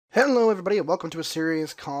Hello, everybody, and welcome to a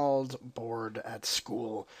series called Bored at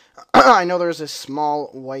School. I know there's a small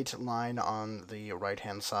white line on the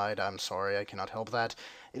right-hand side. I'm sorry, I cannot help that.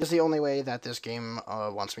 It is the only way that this game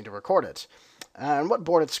wants me to record it. And what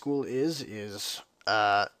Bored at School is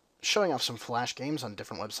showing off some Flash games on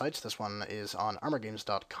different websites. This one is on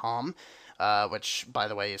armorgames.com, which, by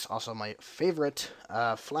the way, is also my favorite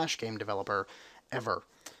Flash game developer ever.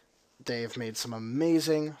 They've made some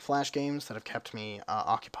amazing Flash games that have kept me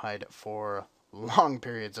occupied for long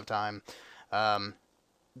periods of time. Um,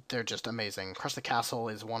 they're just amazing. Crush the Castle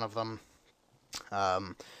is one of them.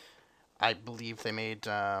 Um, I believe they made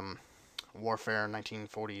Warfare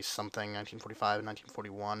 1940 something, 1945,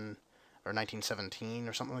 1941, or 1917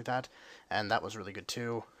 or something like that, and that was really good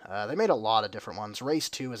too. They made a lot of different ones. Race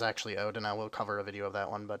 2 is actually out, and I will cover a video of that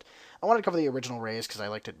one, but I wanted to cover the original Raze because I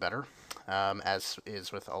liked it better, as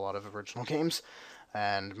is with a lot of original games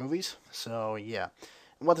and movies. So yeah,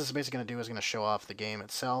 what this is basically going to do is going to show off the game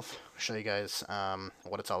itself, show you guys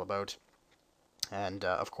what it's all about, and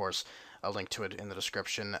of course a link to it in the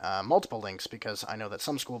description. Multiple links, because I know that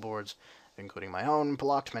some school boards, including my own,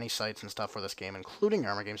 blocked many sites and stuff for this game, including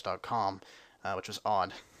armorgames.com, which was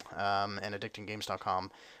odd, and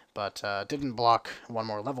addictinggames.com, but didn't block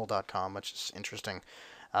oneMoreLevel.com, which is interesting.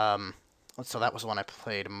 So that was the one I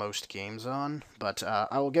played most games on, but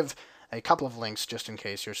I will give a couple of links just in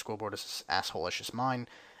case your school board is as asshole-ish as mine.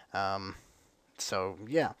 So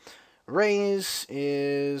yeah. Raze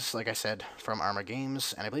is, like I said, from Armor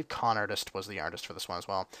Games, and I believe Con Artist was the artist for this one as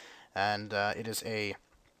well. And it is a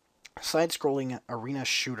side-scrolling arena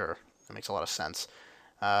shooter. That makes a lot of sense.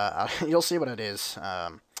 You'll see what it is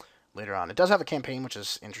later on. It does have a campaign, which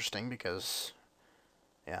is interesting because,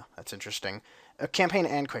 yeah, that's interesting. A campaign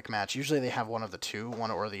and quick match. Usually they have one of the two,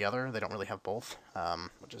 one or the other. They don't really have both,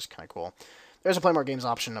 which is kind of cool. There's a play more games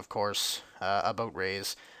option, of course, about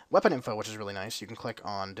Raze. Weapon info, which is really nice. You can click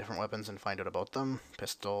on different weapons and find out about them.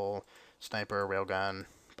 Pistol, sniper, railgun,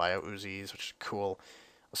 bio Uzis, which is cool.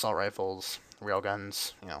 Assault rifles,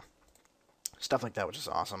 railguns, you know, stuff like that, which is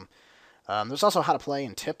awesome. There's also how to play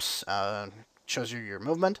and tips. Shows you your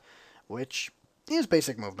movement, which is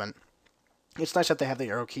basic movement. It's nice that they have the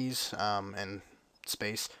arrow keys and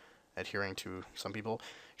space adhering to some people.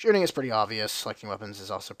 Shooting is pretty obvious. Selecting weapons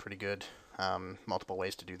is also pretty good. Multiple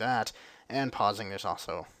ways to do that. And pausing, there's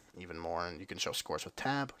also even more, and you can show scores with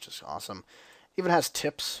tab, which is awesome. Even has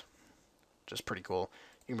tips, which is pretty cool.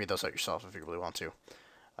 You can read those out yourself if you really want to.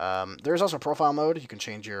 There's also profile mode. You can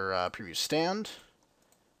change your preview stand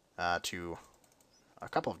to a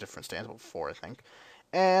couple of different stands, well, 4 I think.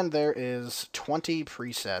 And there is 20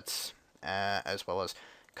 presets, as well as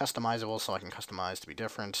customizable, so I can customize to be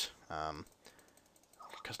different.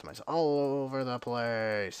 Customize all over the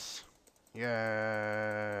place.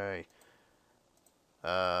 Yay!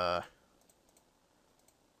 That's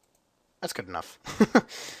good enough.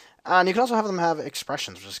 And you can also have them have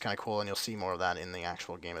expressions, which is kind of cool, and you'll see more of that in the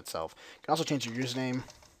actual game itself. You can also change your username.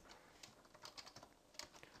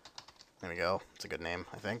 There we go. It's a good name,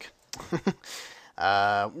 I think.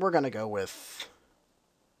 We're going to go with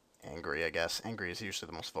Angry, I guess. Angry is usually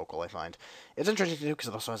the most vocal, I find. It's interesting to do because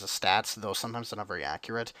it also has a stats, though sometimes they're not very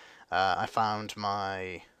accurate. I found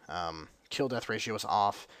my kill-death ratio was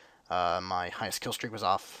off, my highest kill streak was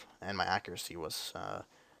off, and my accuracy was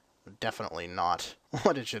definitely not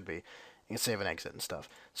what it should be. You can save and exit and stuff.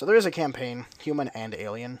 So there is a campaign, human and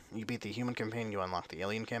alien. You beat the human campaign, you unlock the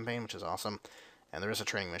alien campaign, which is awesome. And there is a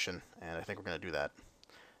training mission, and I think we're going to do that.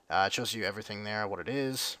 It shows you everything there, what it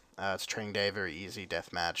is. It's a training day, very easy,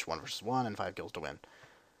 deathmatch, 1 versus 1, and 5 kills to win.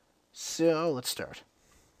 So, let's start.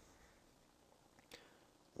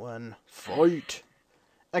 One fight!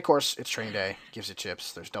 And of course, it's training day, gives you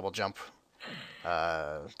chips. There's double jump.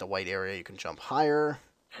 The white area, you can jump higher.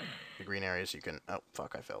 The green areas, you can... Oh,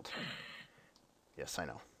 fuck, I failed. Yes, I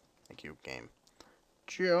know. Thank you, game.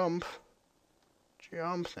 Jump.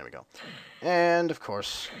 Jump. There we go. And, of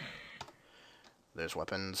course, there's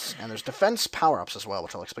weapons. And there's defense power-ups as well,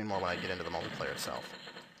 which I'll explain more when I get into the multiplayer itself.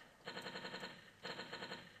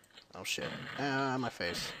 Oh, shit. Ah, my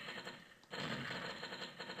face.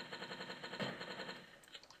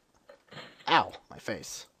 Ow, my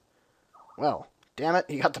face. Well, damn it,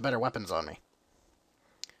 he got the better weapons on me.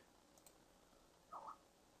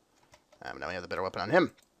 Now we have the better weapon on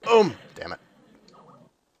him. Boom! Damn it.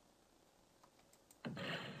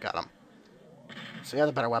 Got him. So you have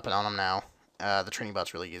the better weapon on him now. The training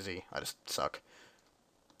bout's really easy. I just suck.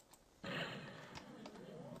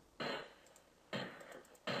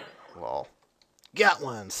 Lol. Got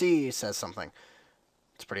one! See, he says something.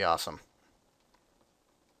 It's pretty awesome.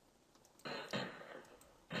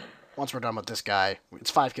 Once we're done with this guy, it's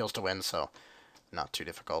 5 kills to win, so not too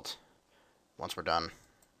difficult. Once we're done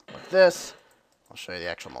with this, I'll show you the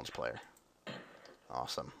actual multiplayer.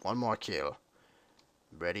 Awesome. One more kill.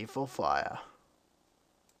 Ready for fire.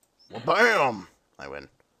 Well, bam! I win.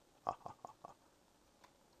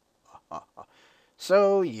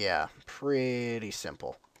 So, yeah. Pretty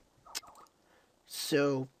simple.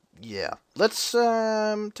 So, yeah. Let's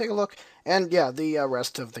take a look. And, yeah, the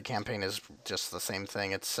rest of the campaign is just the same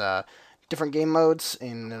thing. It's different game modes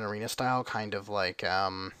in an arena style, kind of like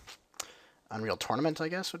Unreal Tournament, I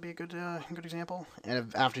guess, would be a good example.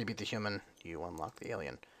 And after you beat the human, you unlock the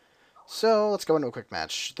alien. So, let's go into a quick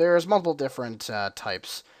match. There's multiple different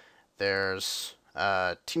types. There's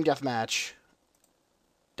Team Deathmatch,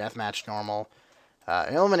 Deathmatch Normal,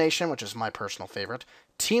 Elimination, which is my personal favorite,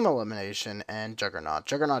 Team Elimination, and Juggernaut.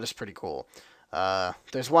 Juggernaut is pretty cool.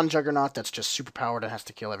 There's one Juggernaut that's just super powered and has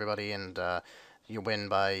to kill everybody, and you win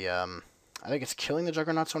by, I think it's killing the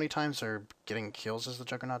Juggernaut so many times, or getting kills as the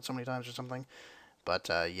Juggernaut so many times or something. But,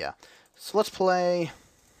 yeah. So let's play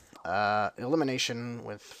Elimination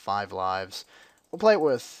with 5 lives. We'll play it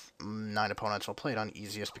with 9 opponents. We'll play it on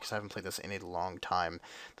easiest because I haven't played this in a long time.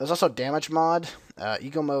 There's also damage mod,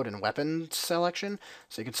 ego mode, and weapon selection.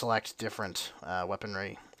 So you can select different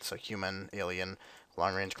weaponry. So human, alien,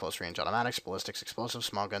 long range, close range, automatics, ballistics, explosives,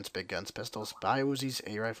 small guns, big guns, pistols, bio-Uzis,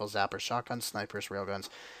 A-rifles, zappers, shotguns, snipers, railguns,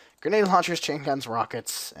 grenade launchers, chain guns,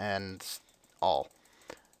 rockets, and all.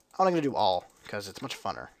 I'm not going to do all because it's much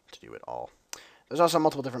funner to do it all. There's also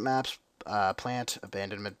multiple different maps. Plant,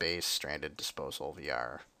 Abandonment Base, Stranded, Disposal,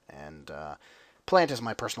 VR, and Plant is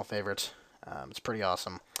my personal favorite. It's pretty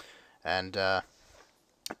awesome. And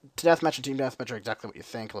Deathmatch and Team Deathmatch are exactly what you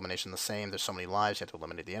think. Elimination the same. There's so many lives, you have to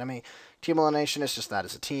eliminate the enemy. Team Elimination is just that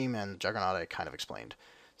as a team, and Juggernaut I kind of explained.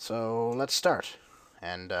 So let's start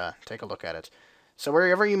and take a look at it. So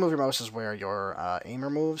wherever you move your mouse is where your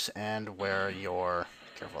aimer moves, and where your...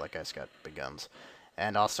 Careful, that guy's got big guns.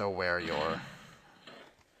 And also where your...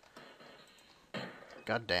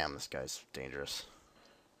 God damn, this guy's dangerous.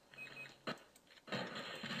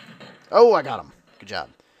 Oh, I got him. Good job.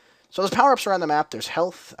 So there's power-ups around the map. There's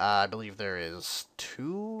health. I believe there is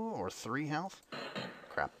 2 or 3 health.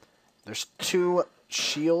 Crap. There's 2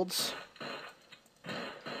 shields.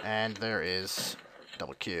 And there is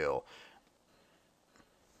double kill.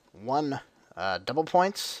 1 double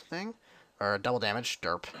points thing. Or double damage,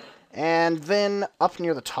 derp. And then up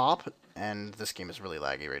near the top... And this game is really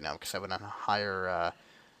laggy right now because I have a higher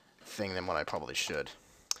thing than what I probably should.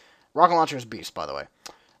 Rocket launcher is beast, by the way.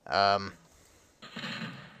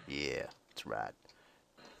 Yeah, that's right.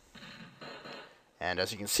 And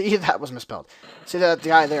as you can see, that was misspelled. See that the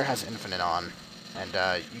guy there has infinite on,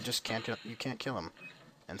 and you just can't kill him.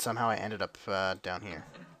 And somehow I ended up down here.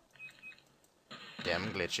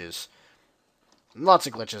 Damn glitches. Lots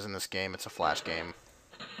of glitches in this game. It's a Flash game.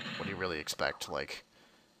 What do you really expect? Like.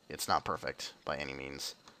 It's not perfect, by any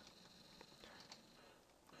means.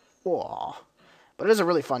 Whoa. But it is a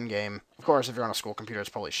really fun game. Of course, if you're on a school computer, it's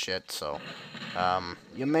probably shit, so...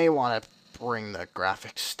 you may want to bring the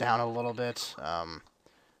graphics down a little bit.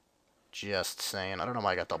 Just saying. I don't know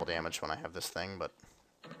why I got double damage when I have this thing, but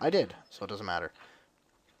I did, so it doesn't matter.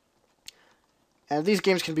 And these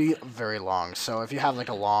games can be very long, so if you have, like,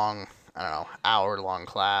 a long, I don't know, hour-long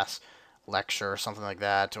class... lecture or something like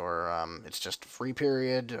that, or it's just free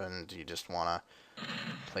period and you just want to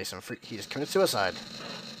play some free... He just committed suicide.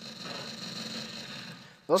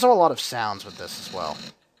 There's also a lot of sounds with this as well.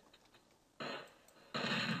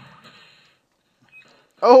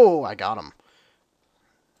 Oh, I got him.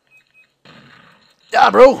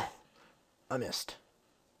 Yeah, bro! I missed.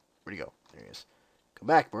 Where'd he go? There he is. Come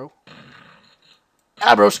back, bro.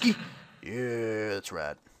 Ah, broski! Yeah, that's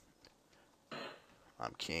right.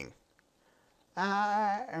 I'm king.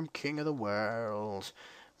 I am king of the world.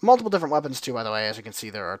 Multiple different weapons, too, by the way. As you can see,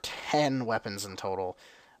 there are 10 weapons in total.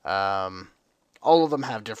 All of them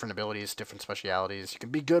have different abilities, different specialities. You can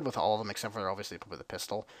be good with all of them, except for, obviously, probably the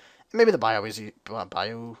pistol. And maybe the bio-Uzis?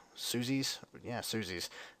 Yeah, Suzies.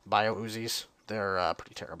 Bio-Uzis. They're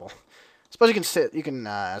pretty terrible. Suppose you can,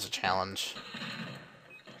 as a challenge,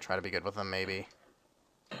 try to be good with them, maybe.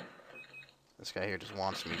 This guy here just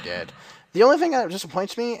wants me dead. The only thing that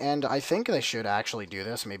disappoints me, and I think they should actually do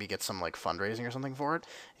this, maybe get some like fundraising or something for it,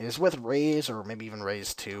 is with Raze, or maybe even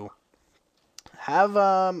Raze 2, have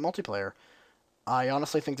multiplayer. I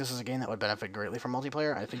honestly think this is a game that would benefit greatly from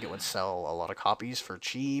multiplayer. I think it would sell a lot of copies for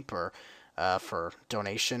cheap, or for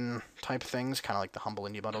donation type things, kind of like the Humble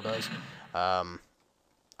Indie Bundle does.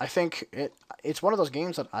 I think it's one of those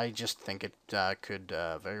games that I just think it could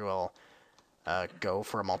very well go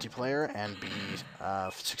for a multiplayer and be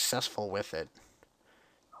successful with it,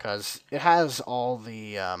 because it has all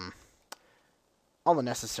the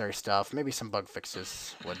necessary stuff. Maybe some bug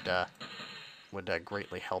fixes would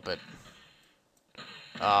greatly help it.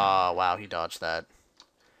 Oh, wow, he dodged that.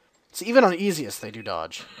 See, even on the easiest, they do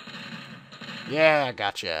dodge. Yeah,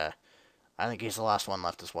 gotcha. I think he's the last one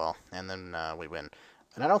left as well, and then we win.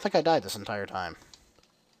 And I don't think I died this entire time.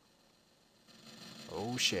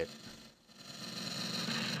 Oh, shit.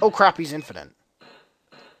 Oh, crap, he's infinite.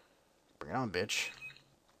 Bring it on, bitch.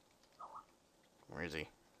 Where is he?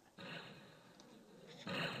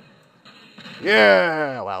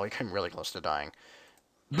 Yeah! Wow, we came really close to dying.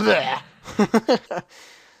 Bleh!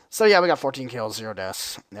 So yeah, we got 14 kills, 0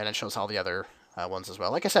 deaths, and it shows all the other ones as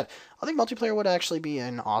well. Like I said, I think multiplayer would actually be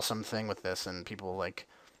an awesome thing with this, and people like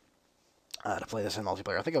to play this in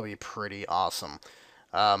multiplayer. I think it would be pretty awesome.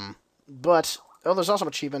 But there's also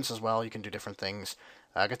achievements as well. You can do different things.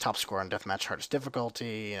 Get top score on deathmatch hardest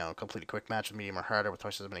difficulty. Complete a quick match with medium or harder with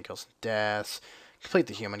twice as many kills and deaths. Complete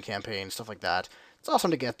the human campaign, stuff like that. It's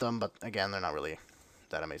awesome to get them, but again, they're not really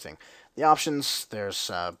that amazing. The options,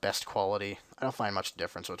 there's best quality. I don't find much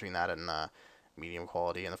difference between that and medium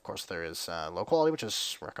quality, and of course there is low quality, which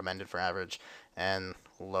is recommended for average, and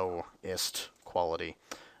lowest quality.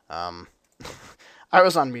 I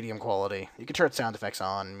was on medium quality. You can turn sound effects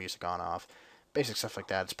on, music on, off, basic stuff like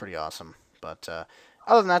that. It's pretty awesome. But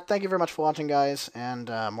other than that, thank you very much for watching, guys, and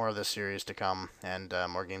more of this series to come, and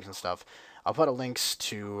more games and stuff. I'll put links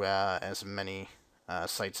to as many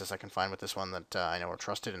sites as I can find with this one that I know are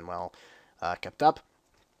trusted and well kept up.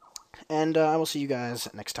 And I will see you guys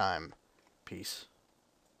next time. Peace.